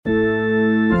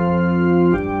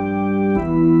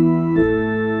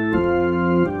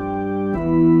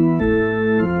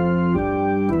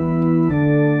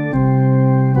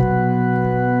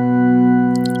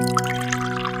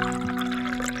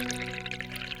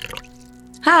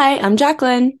Hi, I'm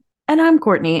Jacqueline. And I'm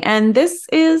Courtney, and this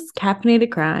is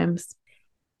Caffeinated Crimes.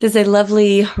 It is a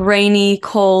lovely, rainy,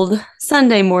 cold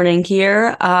Sunday morning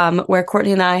here, where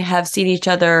Courtney and I have seen each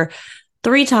other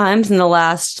 3 times in the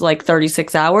last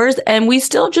 36 hours, and we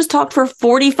still just talked for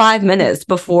 45 minutes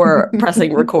before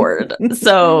pressing record.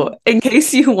 So, in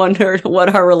case you wondered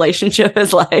what our relationship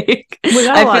is like, We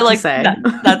got a I lot feel to like say.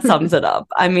 that sums it up.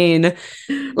 I mean,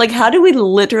 how do we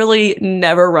literally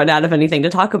never run out of anything to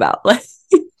talk about?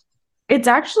 It's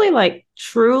actually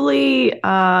truly,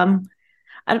 I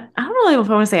don't really know if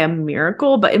I want to say a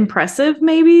miracle, but impressive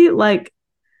maybe.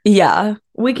 Yeah.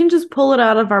 We can just pull it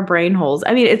out of our brain holes.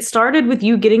 I mean, it started with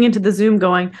you getting into the Zoom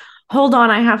going, hold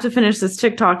on, I have to finish this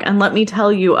TikTok and let me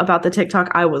tell you about the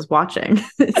TikTok I was watching.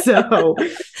 So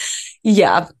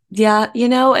Yeah. Yeah.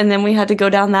 And then we had to go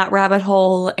down that rabbit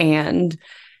hole and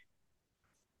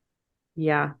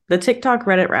yeah, the TikTok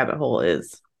Reddit rabbit hole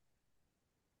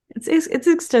it's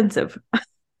extensive.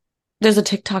 there's a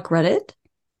TikTok Reddit.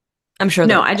 I'm sure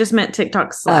No, there. I just meant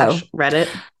TikTok Oh, / Reddit.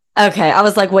 okay. I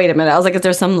was like, wait a minute. I was like, is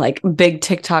there some big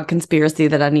TikTok conspiracy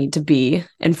that I need to be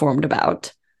informed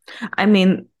about? I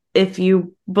mean, if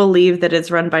you believe that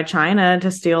it's run by China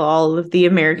to steal all of the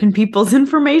American people's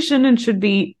information and should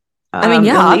be I mean,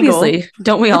 yeah, illegal. obviously.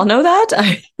 Don't we all know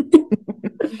that?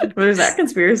 There's that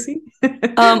conspiracy.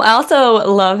 I also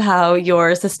love how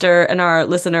your sister and our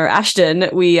listener Ashton,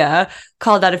 we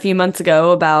called out a few months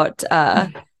ago about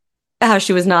how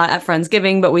she was not at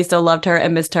Friendsgiving, but we still loved her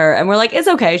and missed her. And we're like, it's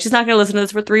okay. She's not going to listen to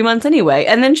this for 3 months anyway.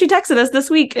 And then she texted us this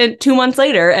week, 2 months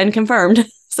later, and confirmed.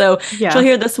 So she'll Yeah.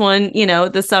 hear this one,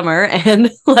 this summer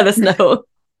and let us know.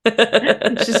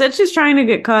 She said she's trying to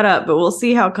get caught up, but we'll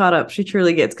see how caught up she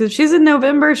truly gets. Because she's in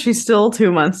November, she's still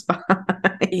 2 months behind.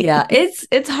 Yeah,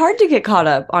 it's hard to get caught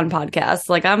up on podcasts.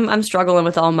 I'm struggling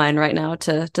with all mine right now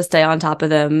to stay on top of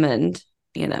them and.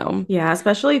 Yeah,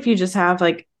 especially if you just have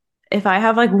if I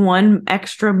have one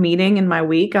extra meeting in my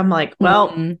week, I'm like, well,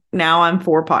 Mhm. now I'm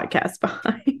 4 podcasts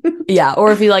behind. Yeah,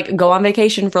 or if you go on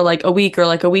vacation for a week or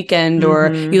a weekend, or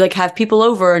Mhm. you have people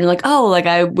over and you're like, oh,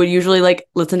 I would usually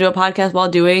listen to a podcast while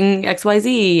doing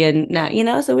XYZ, and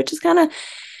now, so it just kind of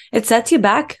it sets you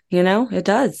back, it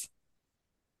does.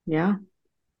 Yeah.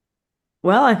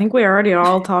 Well, I think we already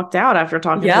all talked out after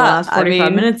talking for the Yeah, last I 45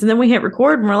 mean, minutes. And then we hit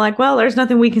record and we're like, well, there's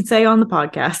nothing we can say on the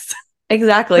podcast.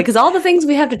 exactly, because all the things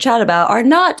we have to chat about are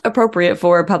not appropriate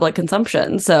for public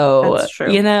consumption. So, That's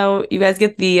true. you guys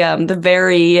get the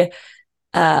very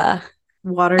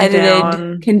Watered edited,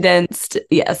 down condensed,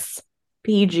 yes.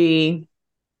 PG,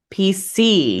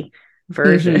 PC Mm-hmm.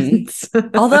 versions.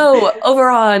 Although over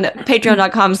on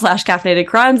patreon.com/caffeinated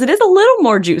crimes, it is a little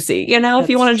more juicy. If you That's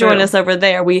want to join true. us over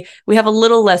there, we have a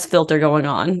little less filter going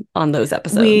on those We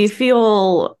episodes.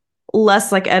 feel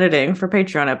less like editing for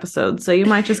Patreon episodes. So you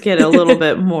might just get a little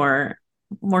bit more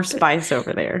spice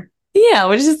over there. Yeah,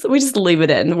 we just leave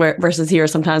it in versus here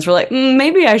sometimes we're like,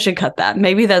 maybe I should cut that.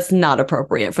 Maybe that's not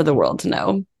appropriate for the world to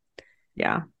know.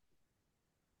 Yeah.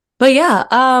 But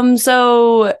yeah,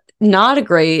 so not a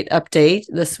great update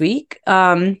this week.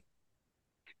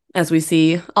 As we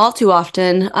see all too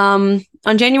often.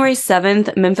 On January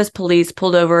 7th, Memphis police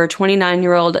pulled over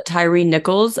 29-year-old Tyree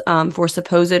Nichols for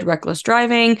supposed reckless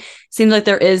driving. Seems like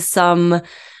there is some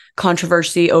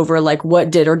controversy over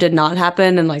what did or did not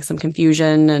happen, and some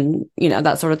confusion and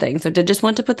that sort of thing. So did just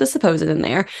want to put the supposed in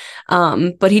there.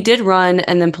 But he did run,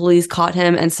 and then police caught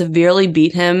him and severely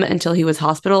beat him until he was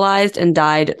hospitalized and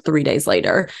died 3 days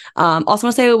later. Also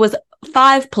want to say it was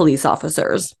 5 police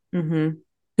officers who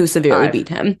severely 5. beat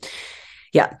him.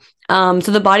 Yeah.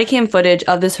 So the body cam footage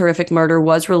of this horrific murder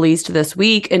was released this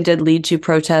week and did lead to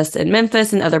protests in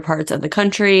Memphis and other parts of the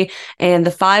country. And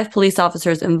the 5 police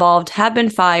officers involved have been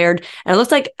fired. And it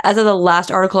looks like, as of the last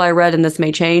article I read, and this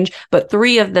may change, but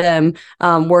 3 of them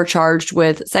were charged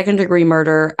with second-degree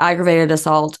murder, aggravated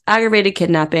assault, aggravated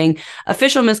kidnapping,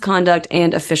 official misconduct,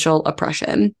 and official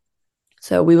oppression.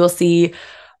 So we will see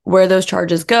where those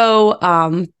charges go.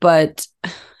 But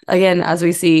again, as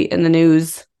we see in the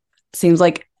news, seems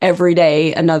like every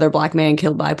day another Black man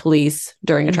killed by police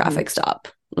during a traffic stop.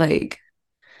 And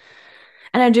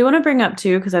I do want to bring up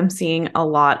too, because I'm seeing a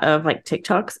lot of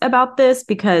TikToks about this,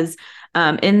 because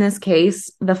in this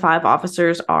case, the 5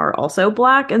 officers are also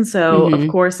Black. And so, of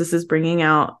course, this is bringing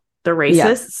out the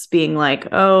racists being like,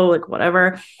 oh,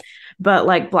 whatever.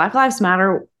 But Black Lives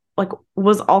Matter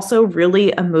was also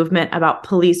really a movement about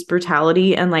police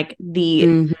brutality and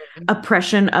the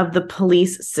oppression of the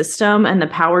police system and the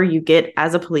power you get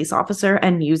as a police officer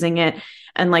and using it.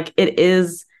 And it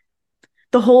is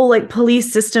the whole like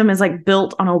police system is like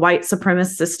built on a white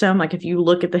supremacist system. Like if you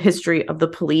look at the history of the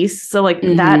police, so like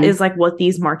that is like what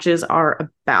these marches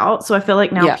are about. So I feel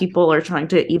like now people are trying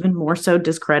to even more so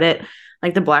discredit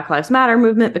like the Black Lives Matter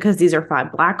movement because these are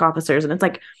 5 Black officers. And it's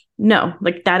like, no,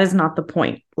 like that is not the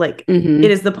point. Like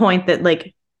it is the point that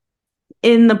like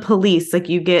in the police, like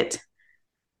you get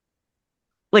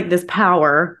like this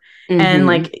power and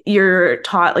like you're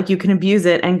taught like you can abuse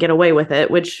it and get away with it,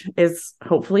 which is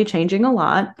hopefully changing a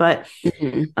lot. But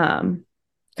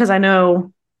because I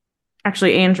know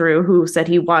actually Andrew, who said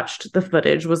he watched the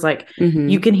footage, was like,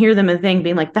 you can hear them in the thing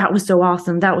being like, that was so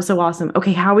awesome. That was so awesome.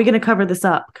 Okay, how are we going to cover this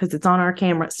up? Because it's on our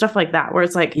camera, stuff like that, where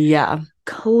it's like,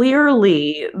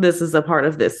 clearly this is a part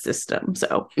of this system.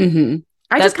 So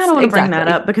I just kind of want to bring that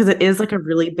up because it is like a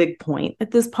really big point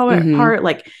at this part,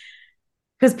 like,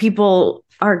 because people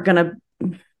are going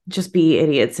to just be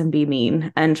idiots and be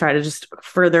mean and try to just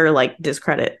further like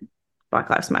discredit Black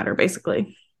Lives Matter,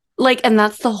 basically. Like, and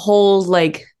that's the whole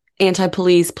like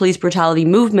anti-police, police brutality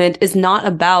movement is not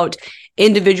about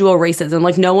individual racism.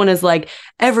 Like no one is like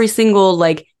every single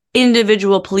like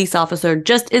individual police officer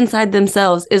just inside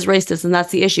themselves is racist and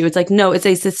that's the issue. It's like, no, it's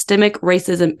a systemic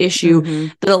racism issue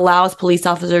that allows police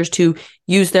officers to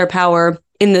use their power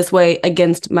in this way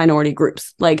against minority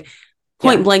groups. Like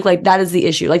point blank, like that is the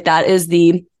issue. Like that is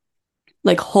the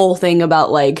like whole thing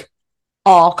about like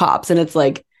all cops. And it's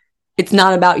like, it's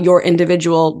not about your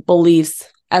individual beliefs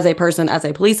as a person, as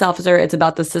a police officer. It's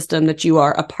about the system that you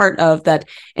are a part of that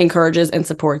encourages and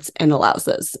supports and allows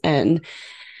this. And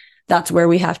that's where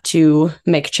we have to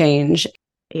make change.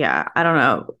 Yeah, I don't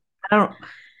know.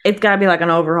 It's got to be like an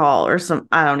overhaul or some,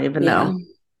 I don't even know.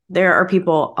 There are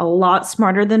people a lot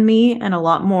smarter than me and a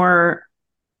lot more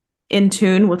in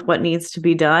tune with what needs to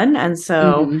be done. And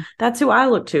so that's who I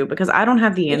look to because I don't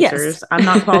have the answers. Yes. I'm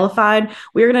not qualified.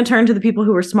 We're going to turn to the people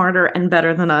who are smarter and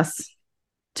better than us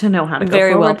to know how to go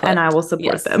forward, well put. And I will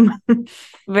support them.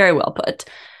 Very well put.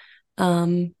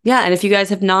 And if you guys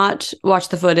have not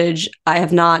watched the footage, I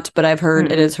have not, but I've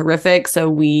heard it is horrific. So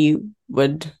we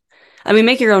would,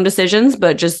 make your own decisions,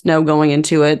 but just know going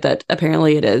into it that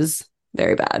apparently it is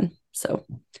very bad. So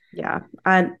yeah,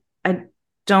 I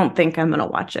don't think I'm gonna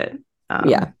watch it.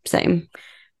 Same.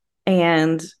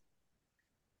 And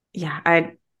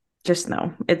I just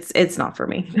know it's not for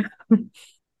me.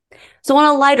 So on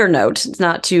a lighter note, it's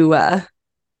not to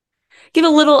give a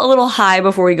little high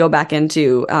before we go back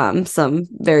into some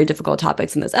very difficult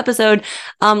topics in this episode.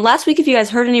 Last week, if you guys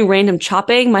heard any random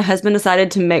chopping, my husband decided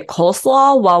to make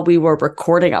coleslaw while we were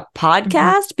recording a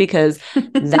podcast because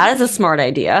that is a smart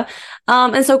idea.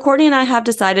 And so Courtney and I have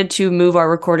decided to move our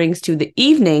recordings to the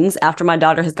evenings after my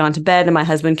daughter has gone to bed and my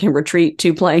husband can retreat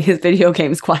to playing his video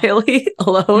games quietly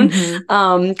alone.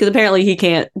 Because apparently he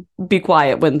can't be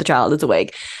quiet when the child is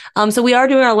awake. So we are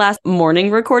doing our last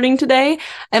morning recording today,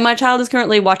 and my child is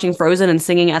currently watching Frozen and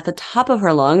singing at the top of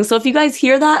her lungs. So if you guys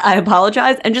hear that, I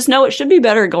apologize, and just know it should be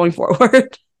better going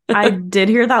forward. I did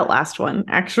hear that last one,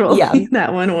 actually. Yeah.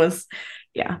 That one was,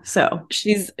 so.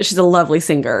 She's a lovely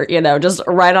singer, just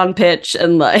right on pitch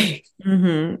and like.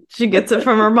 She gets it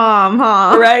from her mom,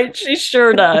 huh? Right? She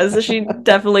sure does. She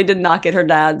definitely did not get her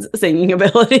dad's singing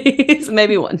abilities.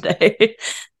 Maybe one day.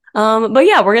 But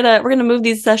yeah, we're gonna move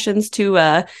these sessions to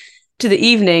the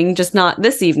evening, just not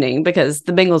this evening because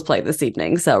the Bengals play this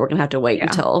evening. So we're gonna have to wait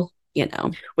until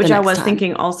which I was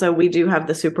thinking. Also, we do have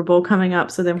the Super Bowl coming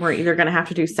up, so then we're either gonna have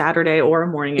to do Saturday or a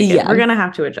morning again. Yeah. We're gonna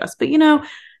have to adjust, but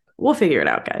we'll figure it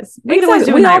out, guys. We can always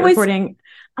do night recording.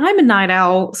 I'm a night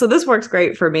owl, so this works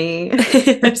great for me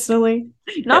personally.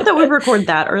 Not that we record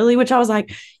that early, which I was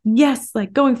like, yes,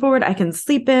 like going forward, I can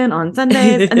sleep in on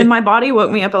Sundays. And then my body woke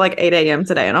me up at like 8 a.m.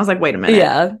 today. And I was like, wait a minute.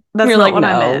 Yeah. That's You're not like, what no.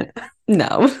 I meant.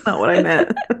 No. That's not what I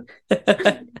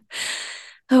meant.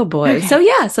 Oh boy.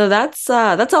 Okay. So that's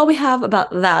all we have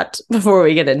about that before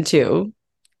we get into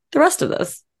the rest of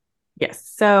this. Yes.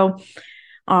 So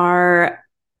our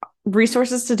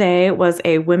resources today was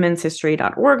a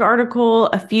womenshistory.org article,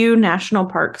 a few National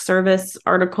Park Service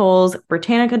articles,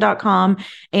 Britannica.com,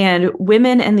 and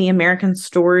Women and the American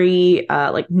Story,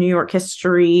 like New York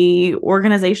History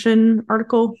Organization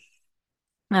article.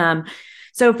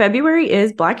 So February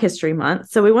is Black History Month.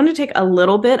 So we want to take a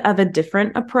little bit of a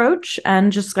different approach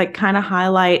and just like kind of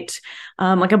highlight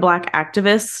like a Black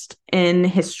activist in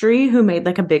history who made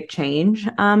like a big change.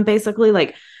 Basically,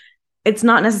 like it's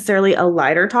not necessarily a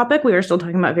lighter topic. We are still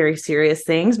talking about very serious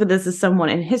things, but this is someone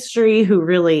in history who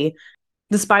really,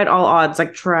 despite all odds,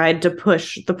 like tried to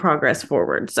push the progress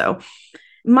forward. So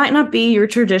it might not be your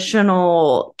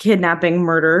traditional kidnapping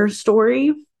murder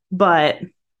story, but a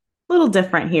little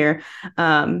different here.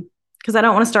 because I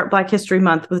don't want to start Black History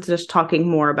Month with just talking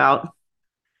more about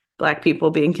Black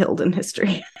people being killed in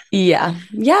history. Yeah.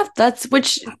 That's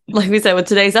which, like we said, with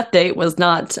today's update was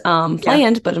not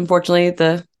planned, but unfortunately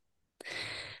the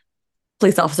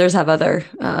police officers have other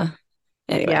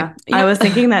anyway. Yeah. I was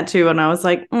thinking that too, and I was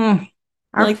like,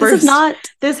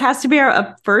 this has to be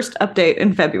our first update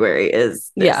in February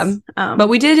is this. Yeah. But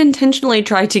we did intentionally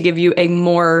try to give you a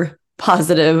more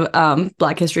positive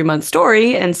Black History Month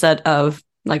story instead of,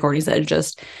 like Courtney said,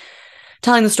 just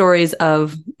telling the stories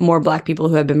of more Black people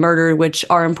who have been murdered, which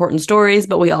are important stories,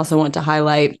 but we also want to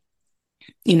highlight,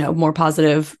 more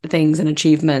positive things and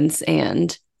achievements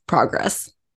and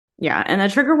progress. Yeah, and a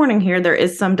trigger warning here, there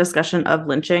is some discussion of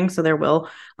lynching, so there will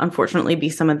unfortunately be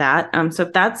some of that. So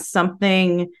if that's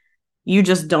something you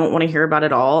just don't want to hear about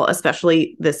at all,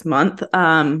 especially this month,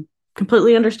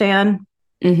 completely understand.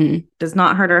 Mm-hmm. Does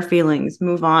not hurt our feelings.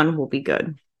 Move on. We'll be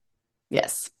good.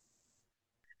 Yes.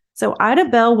 So Ida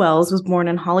Bell Wells was born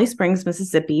in Holly Springs,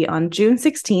 Mississippi on June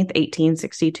 16th,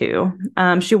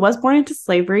 1862. She was born into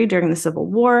slavery during the Civil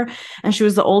War, and she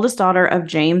was the oldest daughter of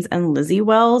James and Lizzie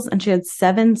Wells, and she had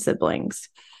 7 siblings.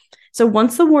 So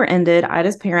once the war ended,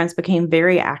 Ida's parents became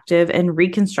very active in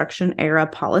Reconstruction era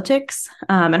politics,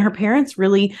 and her parents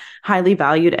really highly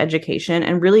valued education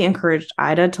and really encouraged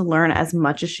Ida to learn as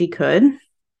much as she could.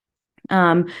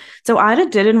 So Ida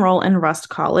did enroll in Rust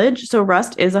College. So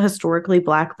Rust is a historically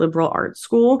Black liberal arts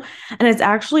school, and it's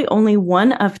actually only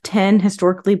one of 10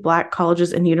 historically Black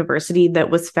colleges and university that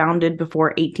was founded before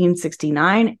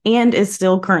 1869 and is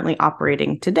still currently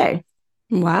operating today.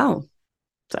 Wow.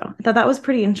 So I thought that was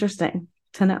pretty interesting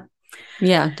to know.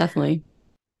 Yeah, definitely.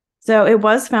 So it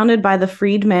was founded by the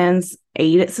Freedmen's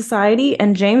Aid Society,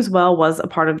 and James Well was a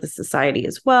part of the society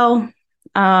as well.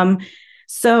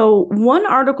 So one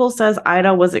article says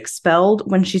Ida was expelled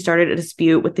when she started a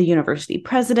dispute with the university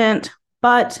president,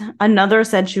 but another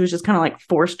said she was just kind of like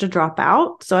forced to drop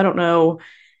out. So I don't know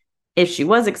if she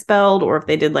was expelled or if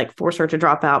they did like force her to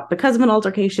drop out because of an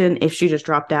altercation, if she just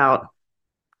dropped out.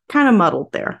 Kind of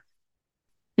muddled there.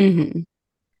 Mm-hmm.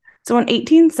 So in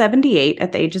 1878,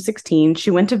 at the age of 16, she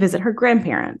went to visit her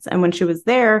grandparents. And when she was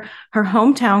there, her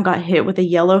hometown got hit with a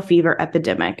yellow fever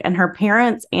epidemic, and her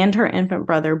parents and her infant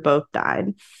brother both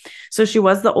died. So she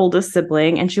was the oldest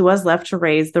sibling, and she was left to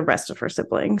raise the rest of her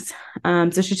siblings.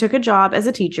 So she took a job as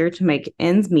a teacher to make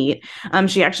ends meet.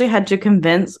 She actually had to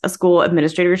convince a school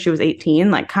administrator she was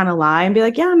 18, like kind of lie and be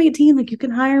like, yeah, I'm 18, like you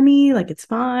can hire me, like it's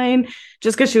fine.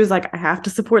 Just because she was like, I have to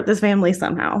support this family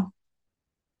somehow.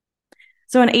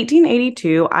 So in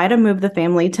 1882, Ida moved the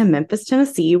family to Memphis,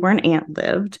 Tennessee, where an aunt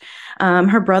lived.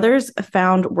 Her brothers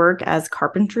found work as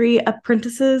carpentry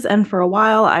apprentices, and for a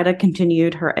while, Ida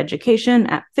continued her education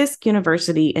at Fisk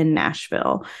University in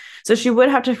Nashville. So she would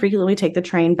have to frequently take the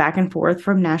train back and forth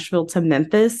from Nashville to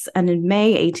Memphis, and in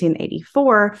May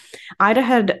 1884, Ida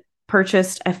had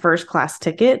purchased a first-class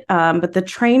ticket, but the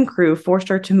train crew forced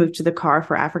her to move to the car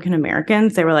for African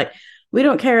Americans. They were like, we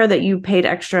don't care that you paid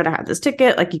extra to have this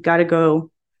ticket. Like, you got to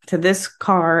go to this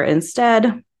car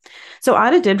instead. So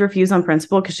Ida did refuse on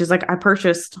principle because she's like, I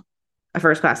purchased a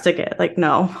first class ticket. Like,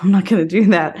 no, I'm not going to do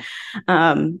that.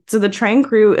 So the train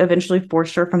crew eventually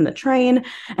forced her from the train.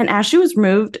 And as she was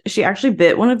moved, she actually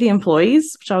bit one of the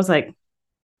employees, which I was like,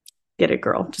 get it,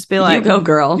 girl. Just be like, you go,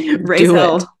 girl. Raise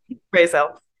hell. Raise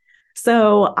hell.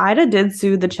 So Ida did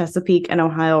sue the Chesapeake and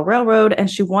Ohio Railroad, and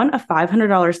she won a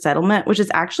 $500 settlement, which is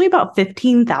actually about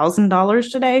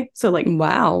 $15,000 today. So like,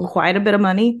 wow, quite a bit of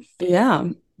money. Yeah.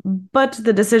 But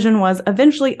the decision was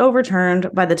eventually overturned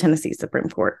by the Tennessee Supreme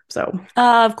Court. So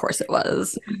of course it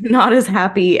was. Not as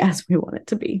happy as we want it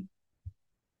to be.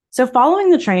 So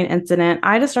following the train incident,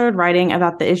 Ida started writing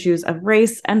about the issues of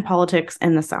race and politics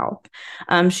in the South.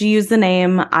 She used the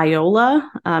name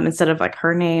Iola instead of like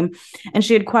her name, and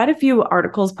she had quite a few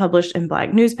articles published in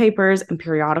Black newspapers and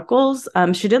periodicals.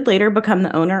 She did later become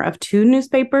the owner of 2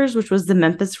 newspapers, which was the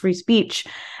Memphis Free Speech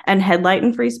and Headlight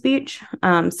and Free Speech.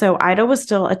 So Ida was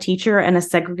still a teacher in a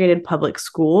segregated public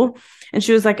school, and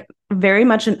she was like very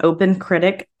much an open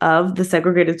critic of the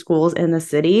segregated schools in the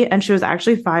city. And she was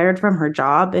actually fired from her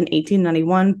job in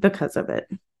 1891 because of it.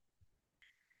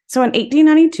 So in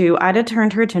 1892, Ida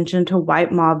turned her attention to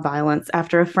white mob violence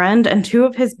after a friend and 2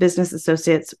 of his business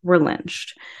associates were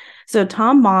lynched. So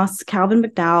Tom Moss, Calvin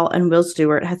McDowell, and Will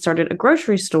Stewart had started a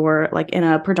grocery store like in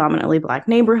a predominantly Black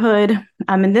neighborhood.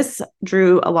 And this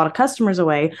drew a lot of customers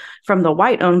away from the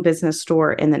white-owned business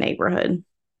store in the neighborhood.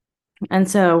 And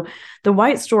so the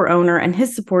white store owner and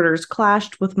his supporters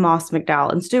clashed with Moss,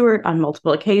 McDowell, and Stewart on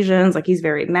multiple occasions. Like, he's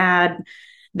very mad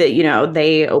that,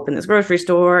 they opened this grocery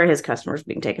store, his customers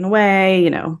being taken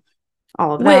away,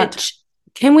 all of that. Which,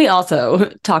 Can we also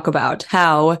talk about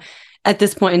how at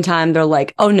this point in time, they're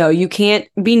like, oh no, you can't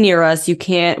be near us.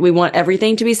 We want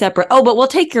everything to be separate. Oh, but we'll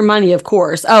take your money, of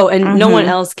course. Oh, and no one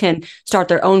else can start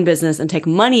their own business and take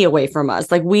money away from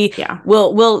us. Like we'll,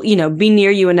 be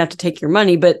near you enough to take your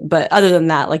money. But other than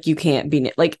that, like you can't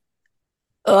be like,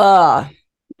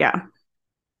 Yeah.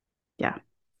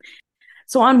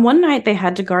 So on one night, they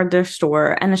had to guard their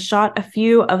store and shot a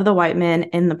few of the white men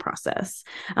in the process.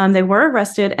 They were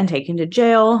arrested and taken to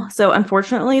jail. So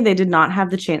unfortunately, they did not have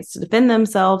the chance to defend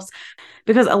themselves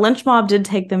because a lynch mob did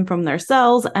take them from their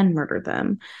cells and murder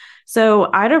them. So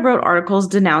Ida wrote articles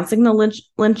denouncing the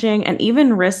lynching and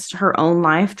even risked her own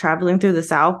life traveling through the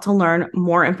South to learn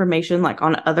more information like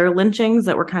on other lynchings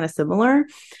that were kind of similar.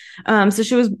 So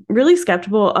she was really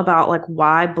skeptical about like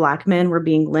why Black men were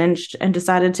being lynched and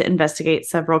decided to investigate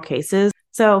several cases.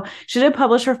 So she did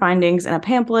publish her findings in a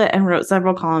pamphlet and wrote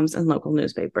several columns in local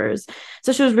newspapers.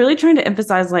 So she was really trying to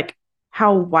emphasize like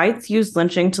how whites used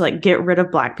lynching to like get rid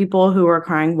of Black people who were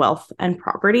acquiring wealth and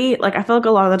property. Like I feel like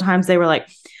a lot of the times they were like,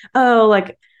 oh,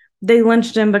 like they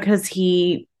lynched him because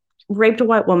he raped a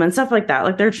white woman, stuff like that.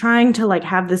 Like they're trying to like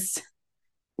have this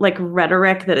like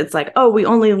rhetoric that it's like, oh, we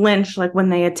only lynch like when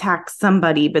they attack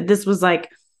somebody. But this was like,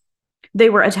 they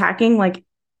were attacking like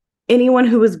anyone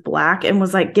who was Black and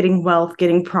was like getting wealth,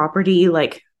 getting property,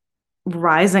 like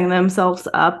rising themselves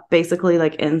up basically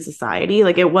like in society.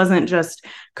 Like it wasn't just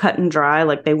cut and dry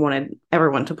like they wanted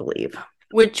everyone to believe.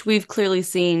 Which we've clearly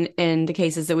seen in the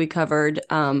cases that we covered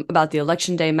about the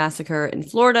Election Day massacre in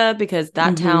Florida, because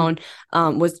that town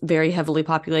was very heavily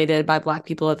populated by Black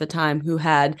people at the time who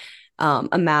had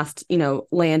amassed,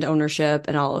 land ownership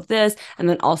and all of this. And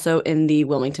then also in the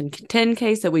Wilmington 10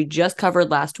 case that we just covered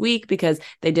last week, because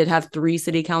they did have 3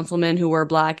 city councilmen who were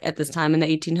Black at this time in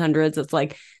the 1800s. It's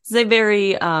like, it's a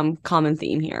very common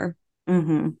theme here.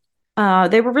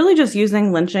 They were really just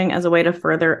using lynching as a way to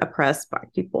further oppress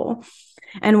Black people.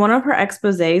 And one of her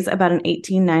exposés about an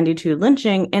 1892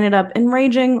 lynching ended up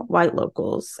enraging white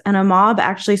locals. And a mob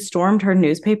actually stormed her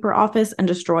newspaper office and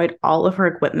destroyed all of her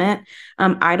equipment.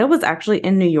 Ida was actually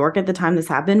in New York at the time this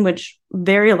happened, which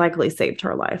very likely saved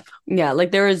her life. Yeah,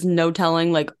 like there is no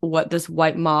telling like what this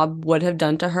white mob would have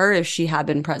done to her if she had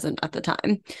been present at the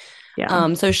time.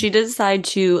 Yeah. So she did decide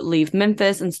to leave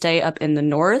Memphis and stay up in the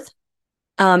north.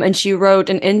 And she wrote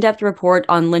an in-depth report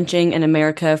on lynching in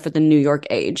America for the New York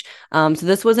Age. So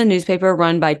this was a newspaper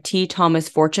run by T. Thomas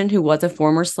Fortune, who was a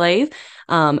former slave.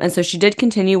 And so she did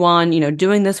continue on,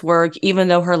 doing this work, even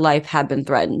though her life had been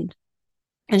threatened.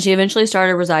 And she eventually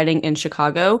started residing in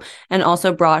Chicago and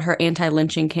also brought her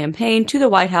anti-lynching campaign to the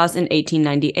White House in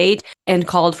 1898 and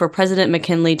called for President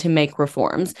McKinley to make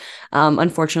reforms.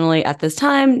 Unfortunately, at this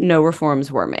time, no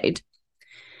reforms were made.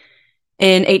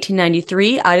 In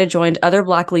 1893, Ida joined other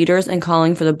Black leaders in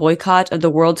calling for the boycott of the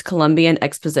World's Columbian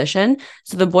Exposition.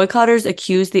 So the boycotters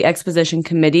accused the Exposition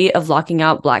Committee of locking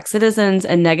out Black citizens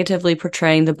and negatively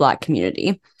portraying the Black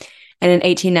community. And in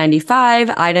 1895,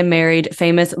 Ida married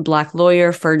famous Black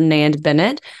lawyer Ferdinand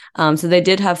Bennett. So they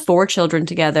did have 4 children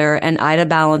together, and Ida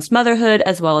balanced motherhood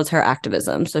as well as her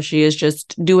activism. So she is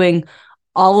just doing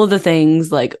all of the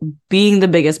things, like being the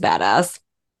biggest badass.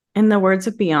 In the words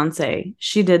of Beyonce,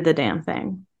 she did the damn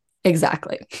thing.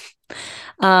 Exactly.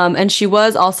 And she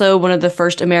was also one of the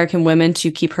first American women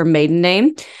to keep her maiden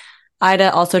name.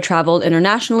 Ida also traveled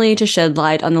internationally to shed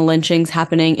light on the lynchings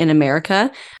happening in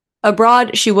America.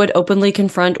 Abroad, she would openly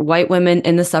confront white women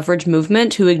in the suffrage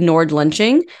movement who ignored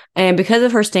lynching. And because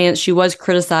of her stance, she was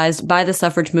criticized by the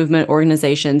suffrage movement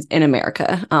organizations in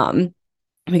America.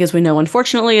 Because we know,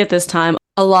 unfortunately, at this time,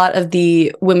 a lot of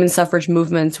the women's suffrage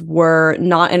movements were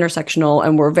not intersectional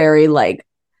and were very like,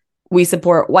 we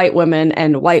support white women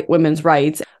and white women's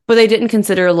rights, but they didn't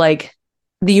consider like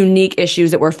the unique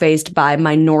issues that were faced by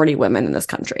minority women in this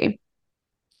country.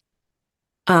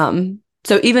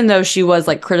 So even though she was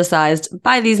like criticized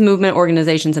by these movement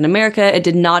organizations in America, it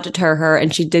did not deter her,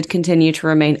 and she did continue to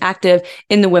remain active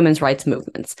in the women's rights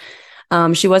movements.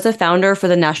 She was a founder for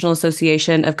the National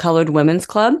Association of Colored Women's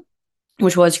Club,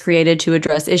 which was created to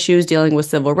address issues dealing with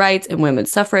civil rights and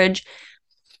women's suffrage.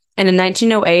 And in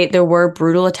 1908, there were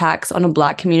brutal attacks on a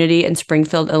Black community in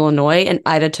Springfield, Illinois, and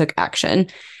Ida took action.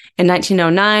 In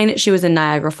 1909, she was in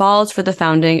Niagara Falls for the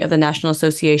founding of the National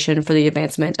Association for the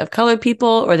Advancement of Colored People,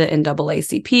 or the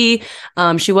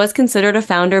NAACP. She was considered a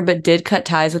founder, but did cut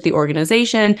ties with the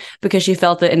organization because she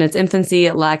felt that in its infancy,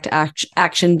 it lacked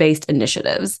action-based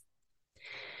initiatives.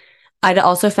 Ida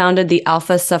also founded the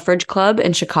Alpha Suffrage Club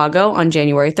in Chicago on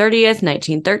January 30th,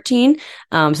 1913.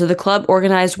 So the club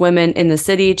organized women in the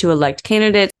city to elect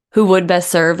candidates who would best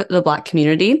serve the Black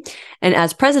community. And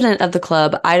as president of the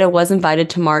club, Ida was invited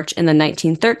to march in the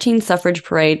 1913 suffrage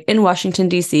parade in Washington,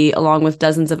 D.C., along with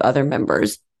dozens of other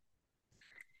members.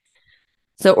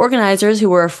 So organizers who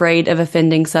were afraid of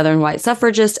offending Southern white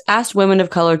suffragists asked women of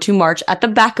color to march at the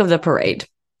back of the parade.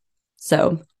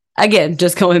 So again,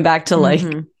 just going back to like,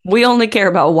 we only care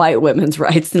about white women's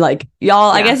rights. Like,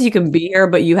 y'all, I guess you can be here,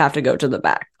 but you have to go to the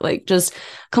back. Like, just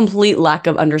complete lack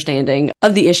of understanding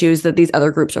of the issues that these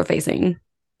other groups are facing,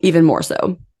 even more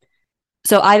so.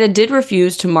 So Ida did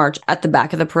refuse to march at the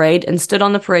back of the parade and stood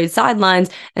on the parade sidelines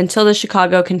until the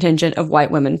Chicago contingent of white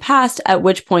women passed, at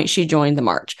which point she joined the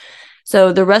march.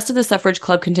 So the rest of the suffrage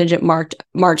club contingent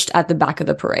marched at the back of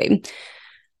the parade.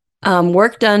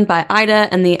 Work done by Ida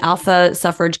and the Alpha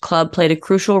Suffrage Club played a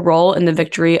crucial role in the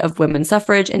victory of women's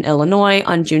suffrage in Illinois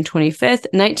on June 25th,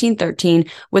 1913,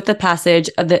 with the passage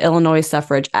of the Illinois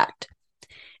Suffrage Act.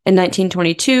 In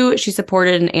 1922, she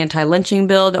supported an anti-lynching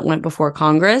bill that went before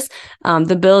Congress.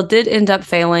 The bill did end up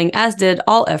failing, as did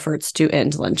all efforts to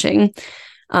end lynching.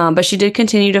 But she did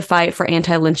continue to fight for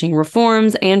anti-lynching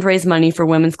reforms and raise money for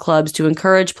women's clubs to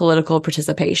encourage political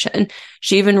participation.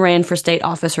 She even ran for state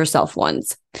office herself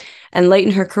once. And late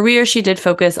in her career, she did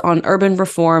focus on urban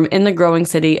reform in the growing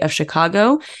city of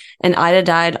Chicago. And Ida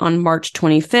died on March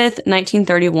 25th,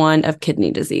 1931, of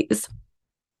kidney disease.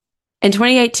 In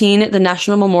 2018, the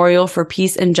National Memorial for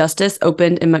Peace and Justice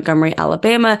opened in Montgomery,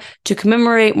 Alabama, to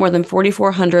commemorate more than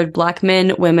 4,400 Black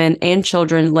men, women, and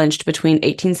children lynched between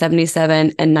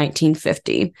 1877 and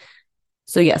 1950.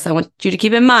 So yes, I want you to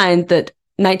keep in mind that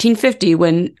 1950,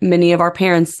 when many of our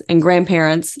parents and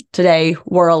grandparents today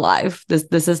were alive.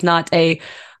 This is not a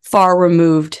far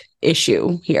removed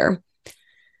issue here.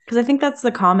 Because I think that's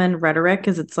the common rhetoric,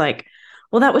 is it's like,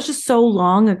 well, that was just so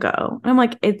long ago. And I'm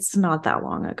like, it's not that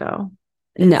long ago.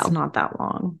 It's not that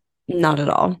long. Not at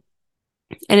all.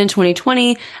 And in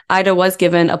 2020, Ida was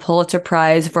given a Pulitzer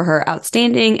Prize for her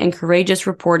outstanding and courageous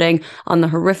reporting on the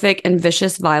horrific and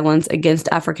vicious violence against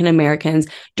African Americans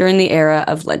during the era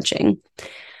of lynching.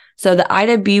 So the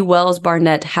Ida B. Wells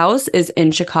Barnett House is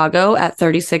in Chicago at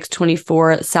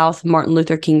 3624 South Martin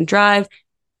Luther King Drive.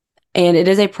 And it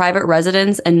is a private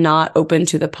residence and not open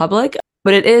to the public,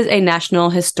 but it is a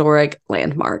National Historic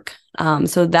Landmark.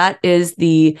 So that is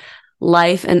the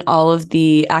life and all of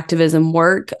the activism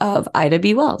work of Ida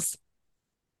B. Wells.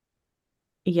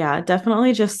 Yeah,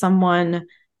 definitely just someone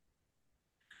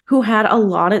who had a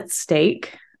lot at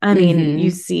stake. I mean, you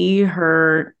see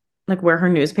her, like where her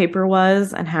newspaper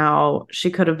was and how she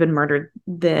could have been murdered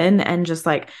then, and just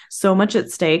like so much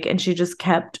at stake. And she just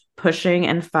kept pushing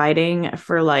and fighting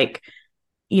for, like,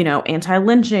 you know,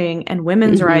 anti-lynching and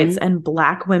women's rights and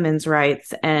Black women's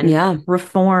rights and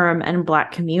reform and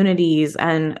Black communities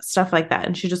and stuff like that.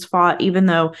 And she just fought, even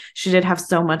though she did have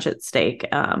so much at stake.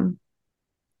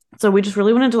 So we just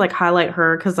really wanted to like highlight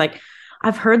her, because like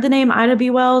I've heard the name Ida B.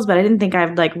 Wells, but I didn't think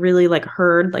I've like really like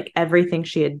heard like everything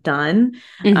she had done.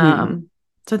 So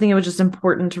I think it was just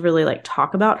important to really like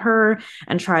talk about her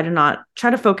and try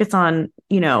to focus on,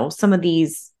 you know, some of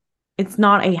these. It's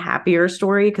not a happier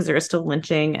story, because there is still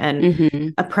lynching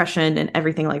and oppression and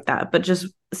everything like that, but just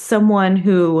someone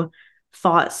who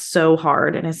fought so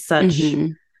hard and is such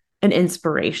an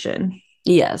inspiration.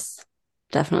 Yes,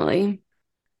 definitely.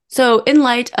 So in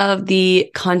light of the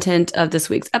content of this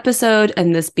week's episode,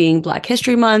 and this being Black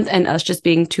History Month, and us just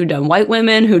being two dumb white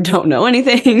women who don't know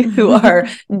anything, who are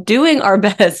doing our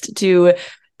best to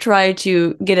try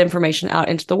to get information out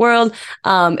into the world,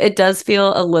 it does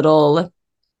feel a little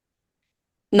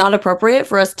not appropriate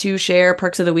for us to share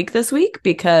perks of the week this week,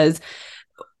 because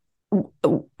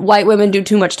white women do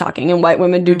too much talking, and white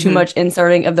women do too much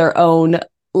inserting of their own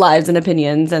lives and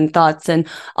opinions and thoughts and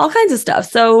all kinds of stuff.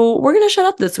 So we're going to shut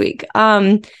up this week.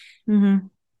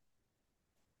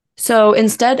 So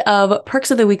instead of perks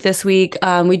of the week this week,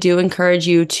 we do encourage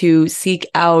you to seek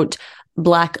out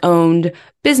Black-owned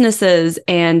businesses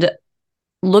and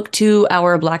look to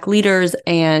our Black leaders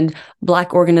and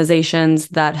Black organizations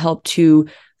that help to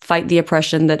fight the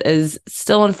oppression that is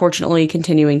still unfortunately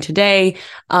continuing today.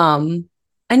 And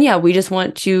yeah, we just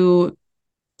want to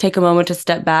take a moment to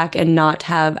step back and not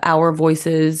have our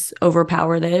voices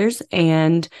overpower theirs.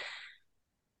 And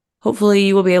hopefully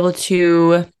you will be able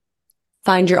to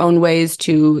find your own ways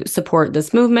to support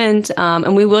this movement.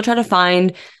 And we will try to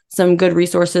find some good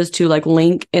resources to like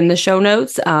link in the show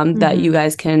notes that you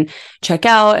guys can check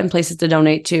out, and places to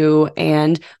donate to.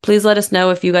 And please let us know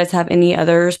if you guys have any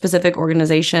other specific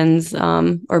organizations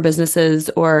or businesses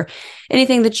or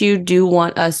anything that you do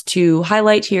want us to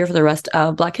highlight here for the rest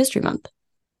of Black History Month.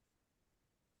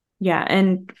 Yeah.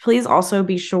 And please also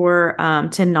be sure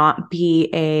to not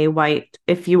be a white,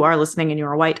 if you are listening and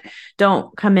you're a white,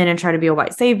 don't come in and try to be a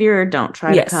white savior. Don't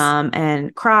try to come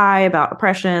and cry about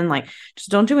oppression. Like,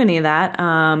 just don't do any of that.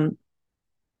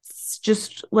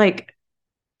 Just like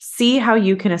see how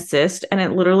you can assist. And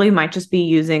it literally might just be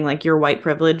using like your white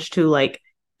privilege to like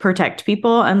protect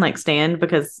people and like stand,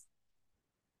 because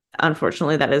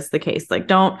unfortunately that is the case. Like,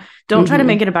 don't try to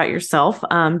make it about yourself.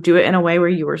 Do it in a way where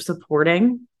you are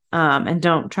supporting. And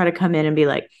don't try to come in and be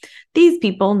like, these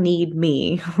people need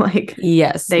me. Like,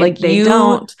 yes, they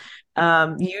don't.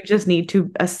 You just need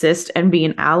to assist and be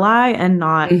an ally and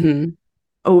not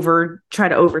try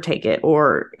to overtake it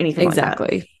or anything like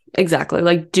that. Exactly.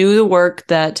 Like, do the work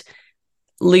that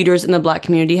leaders in the Black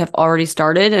community have already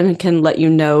started and can let you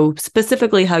know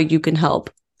specifically how you can help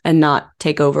and not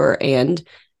take over and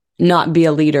not be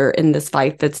a leader in this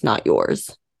fight that's not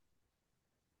yours.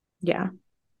 Yeah.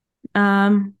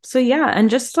 So yeah, and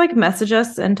just like message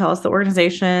us and tell us the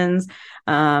organizations.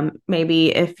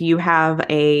 Maybe if you have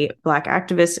a Black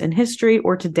activist in history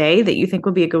or today that you think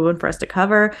would be a good one for us to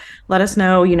cover, let us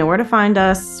know. You know where to find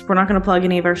us. We're not going to plug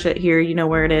any of our shit here. You know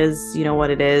where it is. You know what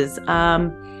it is.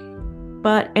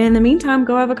 But in the meantime,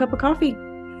 go have a cup of coffee.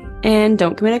 And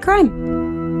don't commit a crime.